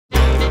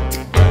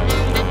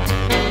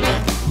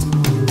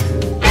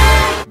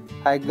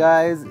Hi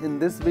guys, in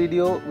this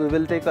video we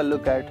will take a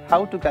look at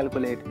how to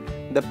calculate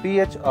the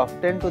pH of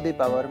 10 to the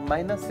power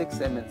minus 6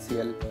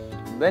 MHCl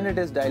when it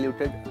is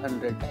diluted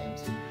 100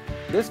 times.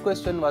 This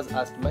question was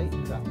asked by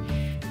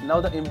Rahul. Now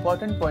the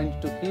important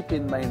point to keep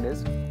in mind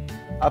is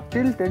up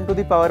till 10 to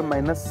the power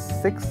minus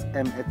 6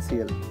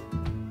 MHCl,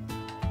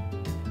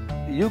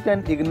 you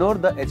can ignore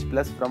the H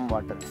plus from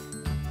water.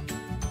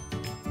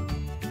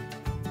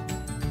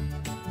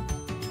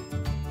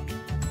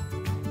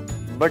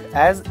 But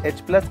as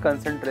H plus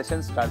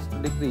concentration starts to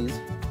decrease,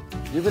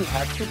 you will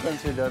have to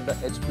consider the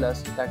H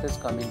plus that is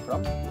coming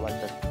from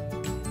water.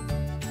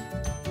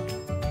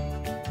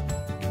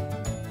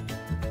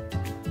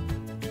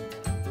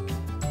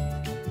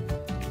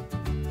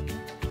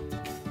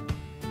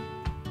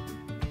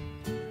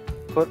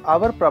 For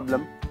our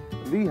problem,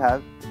 we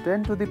have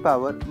 10 to the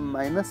power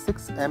minus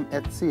 6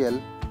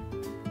 MHCl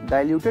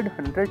diluted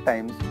 100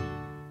 times.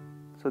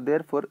 So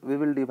therefore, we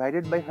will divide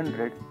it by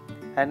 100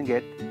 and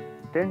get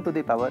 10 to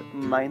the power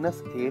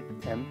minus 8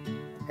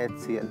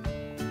 MHCl,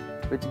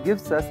 which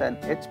gives us an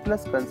H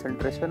plus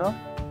concentration of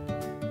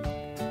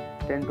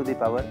 10 to the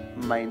power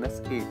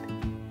minus 8.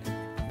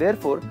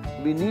 Therefore,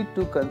 we need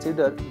to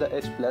consider the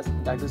H plus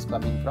that is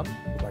coming from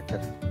water.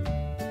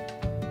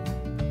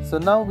 So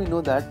now we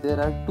know that there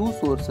are two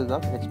sources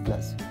of H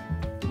plus.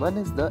 One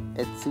is the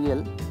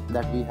HCl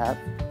that we have,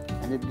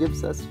 and it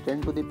gives us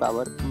 10 to the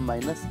power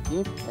minus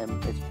 8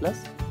 mH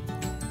plus,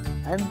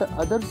 and the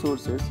other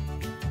source is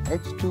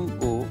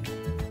H2O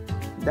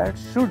that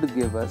should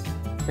give us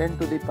 10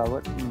 to the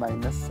power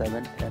minus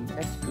 7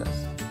 mH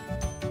plus.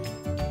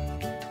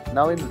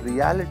 Now in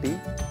reality,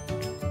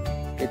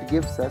 it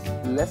gives us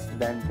less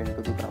than 10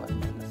 to the power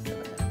minus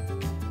 7.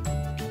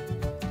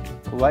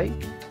 Why?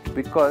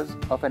 Because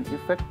of an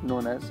effect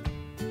known as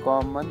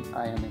common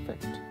ion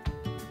effect.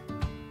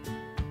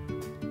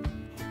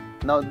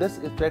 Now this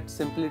effect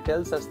simply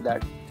tells us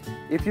that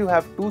if you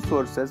have two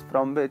sources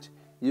from which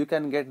you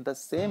can get the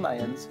same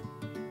ions,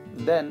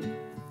 then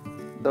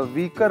the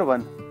weaker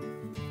one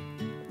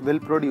will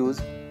produce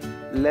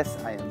less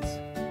ions.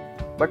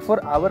 But for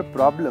our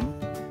problem,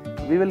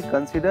 we will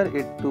consider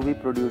it to be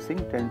producing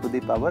 10 to the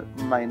power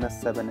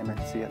minus 7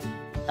 MHCl.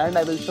 And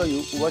I will show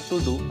you what to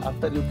do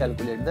after you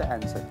calculate the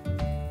answer.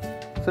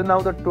 So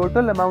now the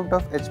total amount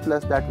of H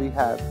plus that we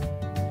have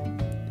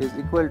is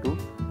equal to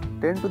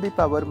 10 to the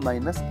power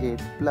minus 8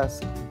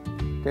 plus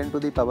 10 to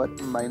the power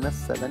minus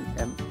 7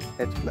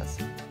 mH plus.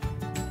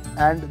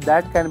 And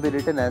that can be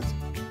written as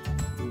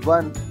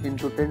 1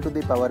 into 10 to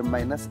the power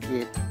minus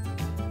 8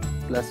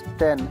 plus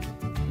 10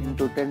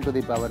 into 10 to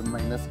the power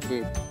minus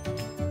 8,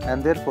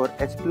 and therefore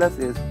H plus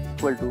is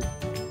equal to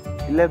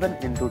 11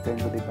 into 10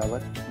 to the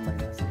power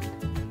minus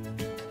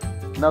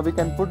 8. Now we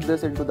can put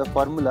this into the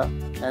formula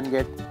and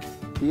get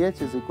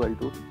pH is equal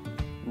to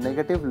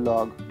negative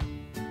log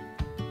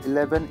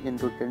 11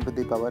 into 10 to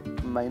the power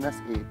minus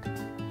 8,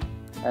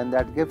 and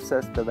that gives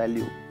us the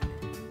value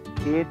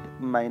 8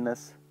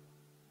 minus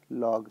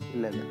log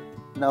 11.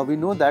 Now we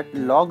know that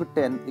log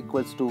 10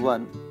 equals to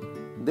 1,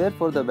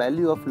 therefore the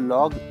value of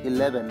log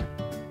 11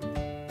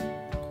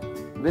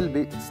 will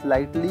be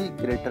slightly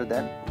greater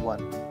than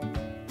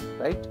 1,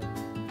 right?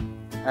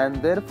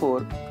 And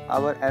therefore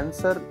our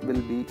answer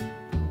will be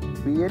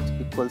pH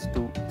equals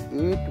to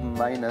 8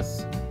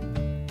 minus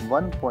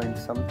 1 point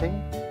something,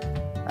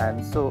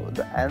 and so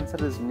the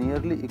answer is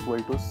nearly equal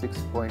to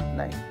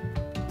 6.9.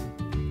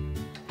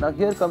 Now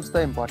here comes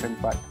the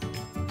important part.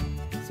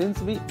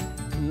 Since we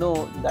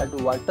know that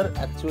water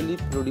actually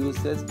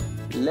produces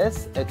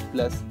less H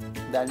plus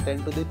than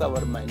 10 to the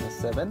power minus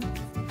 7,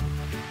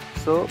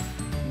 so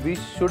we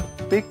should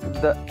pick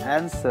the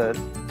answer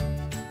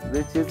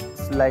which is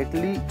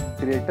slightly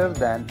greater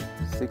than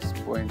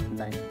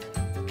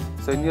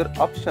 6.9. So in your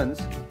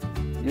options,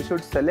 you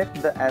should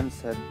select the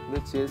answer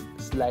which is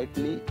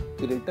slightly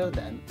greater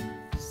than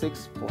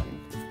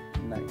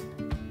 6.9.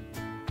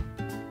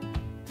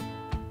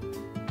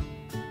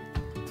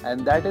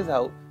 And that is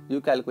how you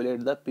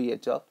calculate the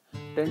pH of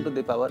 10 to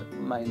the power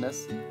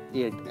minus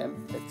 8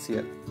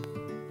 MHCl.